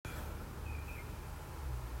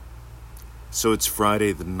So it's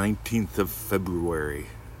Friday, the 19th of February.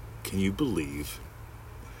 Can you believe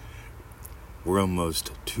we're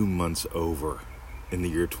almost 2 months over in the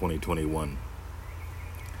year 2021?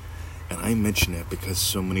 And I mention that because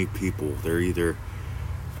so many people, they're either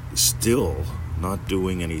still not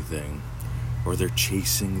doing anything or they're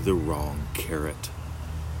chasing the wrong carrot.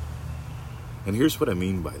 And here's what I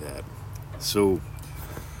mean by that. So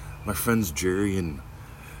my friends Jerry and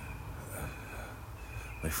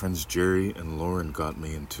Lauren got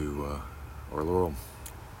me into, or Laurel.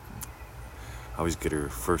 I always get her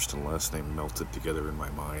first and last name melted together in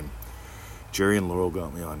my mind. Jerry and Laurel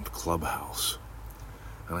got me on Clubhouse.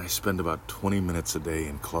 And I spend about 20 minutes a day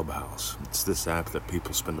in Clubhouse. It's this app that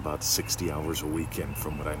people spend about 60 hours a week in,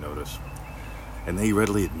 from what I notice. And they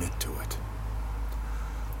readily admit to it.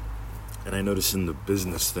 And I notice in the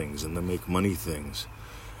business things and the make money things,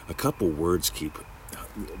 a couple words keep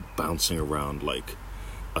bouncing around, like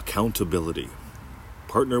accountability.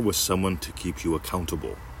 Partner with someone to keep you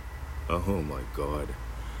accountable. Oh my God.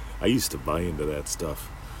 I used to buy into that stuff.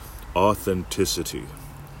 Authenticity.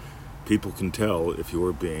 People can tell if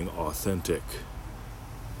you're being authentic.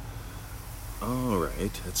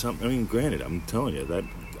 Alright. Granted, I'm telling you that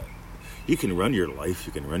you can run your life,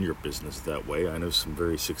 you can run your business that way. I know some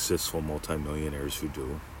very successful multimillionaires who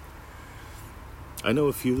do. I know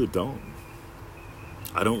a few that don't.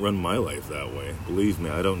 I don't run my life that way. Believe me,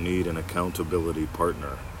 I don't need an accountability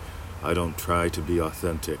partner. I don't try to be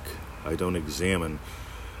authentic. I don't examine.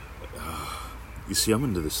 You see, I'm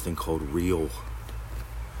into this thing called real.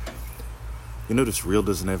 You notice real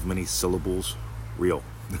doesn't have many syllables? Real.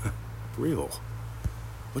 Real.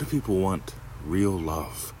 What do people want? Real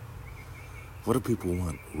love. What do people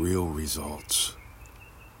want? Real results.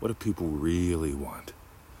 What do people really want?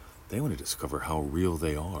 They want to discover how real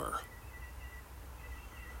they are.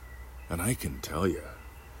 And I can tell you,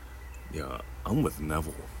 I'm with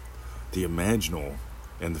Neville. The imaginal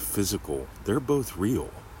and the physical, they're both real.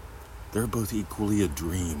 They're both equally a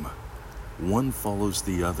dream. One follows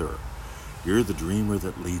the other. You're the dreamer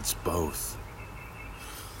that leads both.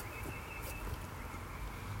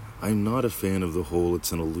 I'm not a fan of the whole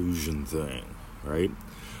it's an illusion thing, right?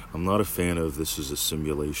 I'm not a fan of this is a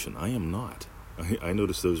simulation. I am not. I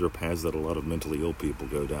notice those are paths that a lot of mentally ill people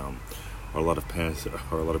go down. Or a lot of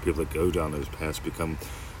people that go down those paths become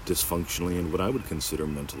dysfunctionally and what I would consider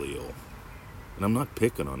mentally ill. And I'm not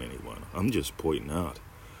picking on anyone. I'm just pointing out.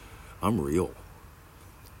 I'm real.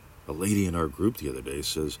 A lady in our group the other day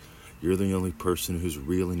says, you're the only person who's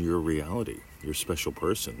real in your reality. You're a special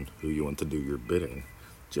person who you want to do your bidding.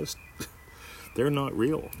 Just, they're not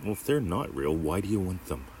real. Well, if they're not real, why do you want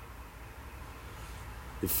them?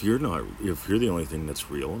 If you're the only thing that's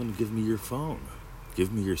real, then give me your phone.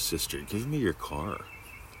 Give me your sister. Give me your car.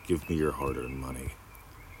 Give me your hard-earned money.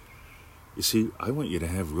 You see, I want you to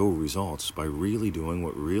have real results by really doing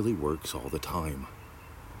what really works all the time.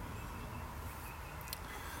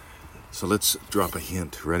 So let's drop a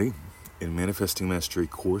hint. Ready? In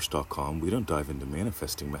ManifestingMasteryCourse.com, we don't dive into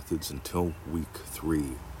manifesting methods until week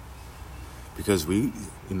 3. Because we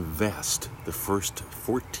invest the first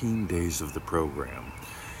 14 days of the program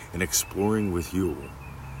in exploring with you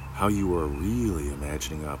how you are really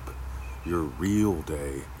imagining up your real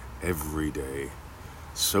day every day.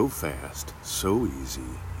 So fast, so easy,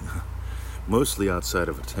 mostly outside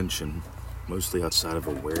of attention, mostly outside of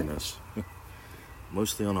awareness,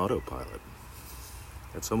 mostly on autopilot.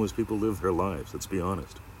 That's how most people live their lives, let's be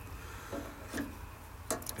honest.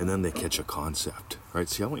 And then they catch a concept, right?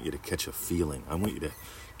 See, I want you to catch a feeling. I want you to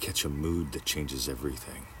catch a mood that changes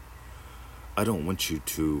everything. I don't want you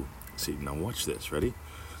to, see, now watch this, ready?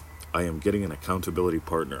 I am getting an accountability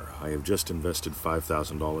partner. I have just invested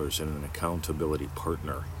 $5,000 in an accountability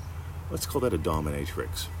partner. Let's call that a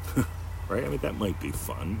dominatrix, right? That might be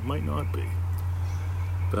fun, might not be.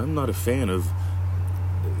 But I'm not a fan of,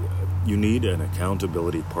 you need an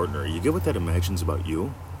accountability partner. You get what that imagines about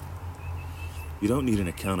you? You don't need an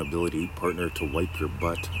accountability partner to wipe your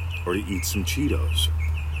butt or to eat some Cheetos.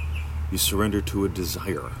 You surrender to a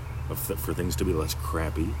desire for things to be less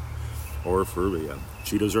crappy, or for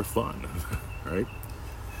Cheetos are fun, right?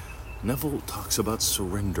 Neville talks about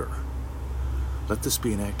surrender. Let this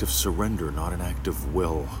be an act of surrender, not an act of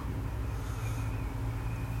will.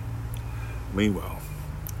 Meanwhile,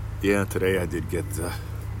 today I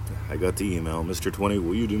got the email, Mr. 20,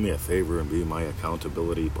 will you do me a favor and be my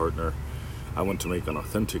accountability partner? I want to make an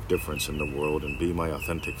authentic difference in the world and be my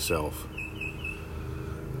authentic self.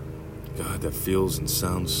 God, that feels and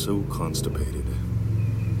sounds so constipated.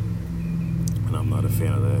 And I'm not a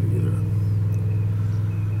fan of that either.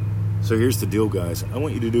 So here's the deal, guys. I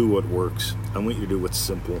want you to do what works. I want you to do what's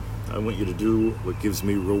simple. I want you to do what gives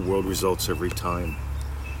me real world results every time.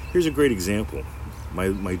 Here's a great example.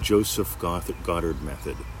 My Joseph Goddard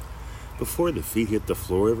method. Before the feet hit the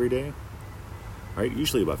floor every day, right,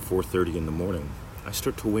 usually about 4:30 in the morning, I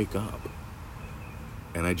start to wake up.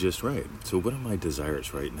 And I just write. So what are my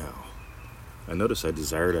desires right now? I notice I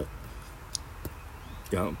desire to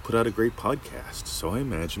put out a great podcast. So I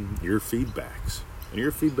imagine your feedbacks. And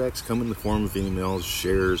your feedbacks come in the form of emails,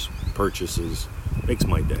 shares, purchases. Makes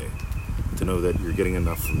my day to know that you're getting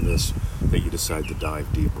enough from this that you decide to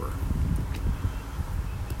dive deeper.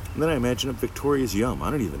 And then I imagine up Victoria's yum. I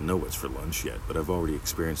don't even know what's for lunch yet, but I've already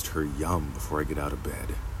experienced her yum before I get out of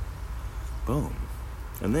bed. Boom.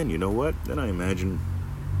 And then, you know what? Then I imagine,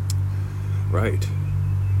 right,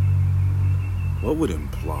 what would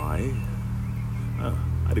imply, I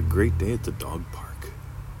had a great day at the dog park.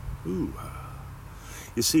 Ooh.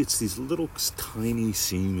 You see, it's these little tiny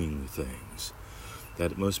seeming things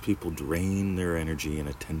that most people drain their energy and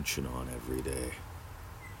attention on every day.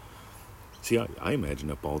 See, I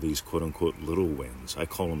imagine up all these quote-unquote little wins. I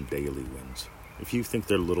call them daily wins. If you think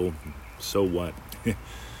they're little, so what?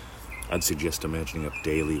 I'd suggest imagining up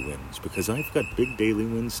daily wins, because I've got big daily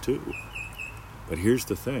wins too. But here's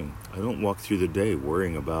the thing. I don't walk through the day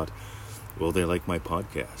worrying about, will they like my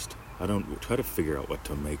podcast? I don't try to figure out what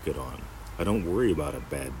to make it on. I don't worry about a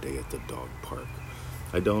bad day at the dog park.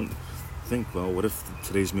 I don't think, well, what if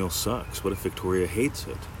today's meal sucks? What if Victoria hates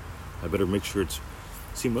it? I better make sure it's...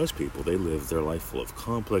 See, most people, they live their life full of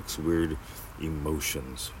complex, weird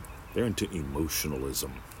emotions. They're into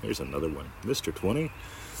emotionalism. Here's another one. Mr. 20,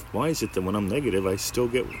 why is it that when I'm negative, I still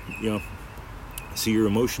get, see, your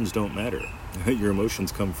emotions don't matter. Your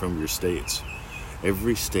emotions come from your states.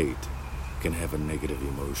 Every state can have a negative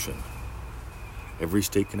emotion. Every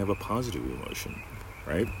state can have a positive emotion,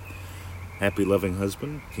 right? Happy, loving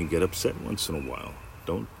husband can get upset once in a while.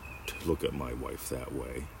 Don't look at my wife that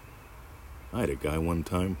way. I had a guy one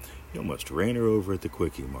time, he almost ran her over at the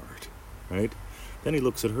Quickie Mart, right? Then he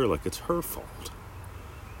looks at her like it's her fault.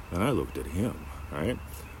 And I looked at him, right?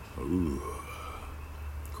 Ooh.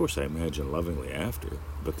 Of course, I imagine lovingly after,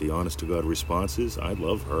 but the honest-to-God response is, I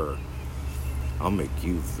love her. I'll make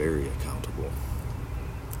you very accountable.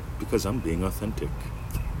 Because I'm being authentic.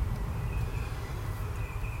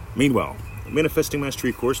 Meanwhile,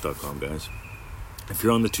 ManifestingMasteryCourse.com, guys. If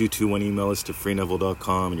you're on the 221 email list to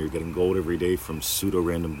freeneville.com and you're getting gold every day from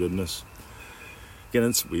pseudo-random goodness,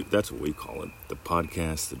 again, that's what we call it. The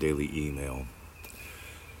podcast, the daily email,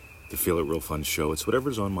 the Feel It Real Fun show. It's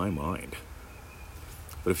whatever's on my mind.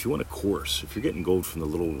 But if you want a course, if you're getting gold from the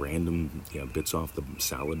little random bits off the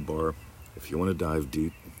salad bar, if you want to dive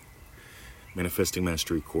deep,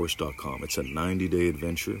 ManifestingMasteryCourse.com. It's a 90-day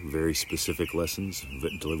adventure, very specific lessons,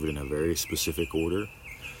 delivered in a very specific order.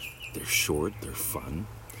 They're short, they're fun.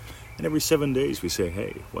 And every 7 days we say,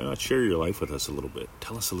 hey, why not share your life with us a little bit?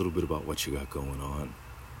 Tell us a little bit about what you got going on.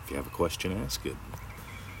 If you have a question, ask it.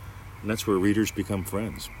 And that's where readers become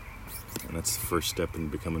friends. And that's the first step in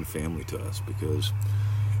becoming family to us, because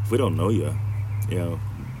if we don't know you,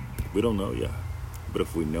 we don't know you. But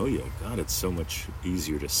if we know you, God, it's so much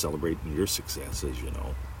easier to celebrate your success, as you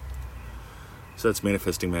know. So that's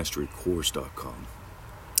ManifestingMasteryCourse.com.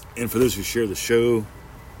 And for those who share the show,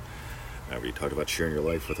 I already talked about sharing your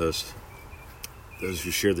life with us. Those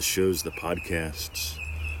who share the shows, the podcasts,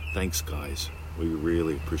 thanks, guys. We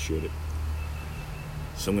really appreciate it.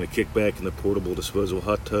 So I'm going to kick back in the portable disposable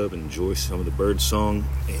hot tub, enjoy some of the bird song,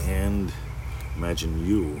 and imagine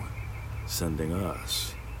you sending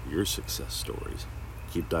us your success stories.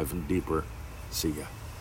 Keep diving deeper. See ya.